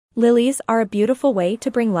Lilies are a beautiful way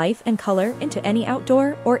to bring life and color into any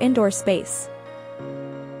outdoor or indoor space.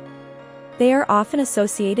 They are often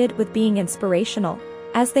associated with being inspirational,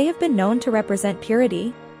 as they have been known to represent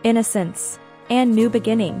purity, innocence, and new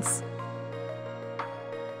beginnings.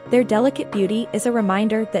 Their delicate beauty is a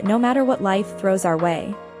reminder that no matter what life throws our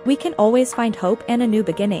way, we can always find hope and a new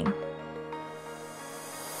beginning.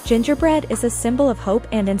 Gingerbread is a symbol of hope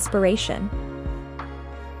and inspiration.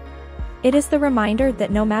 It is the reminder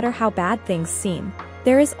that no matter how bad things seem,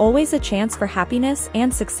 there is always a chance for happiness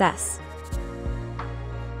and success.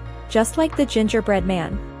 Just like the gingerbread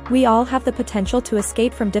man, we all have the potential to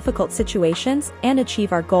escape from difficult situations and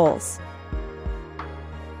achieve our goals.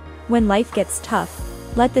 When life gets tough,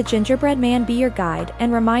 let the gingerbread man be your guide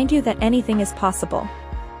and remind you that anything is possible.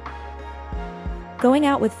 Going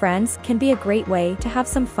out with friends can be a great way to have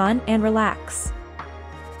some fun and relax.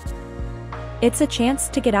 It's a chance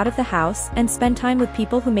to get out of the house and spend time with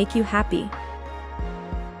people who make you happy.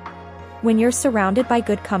 When you're surrounded by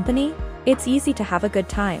good company, it's easy to have a good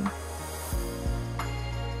time.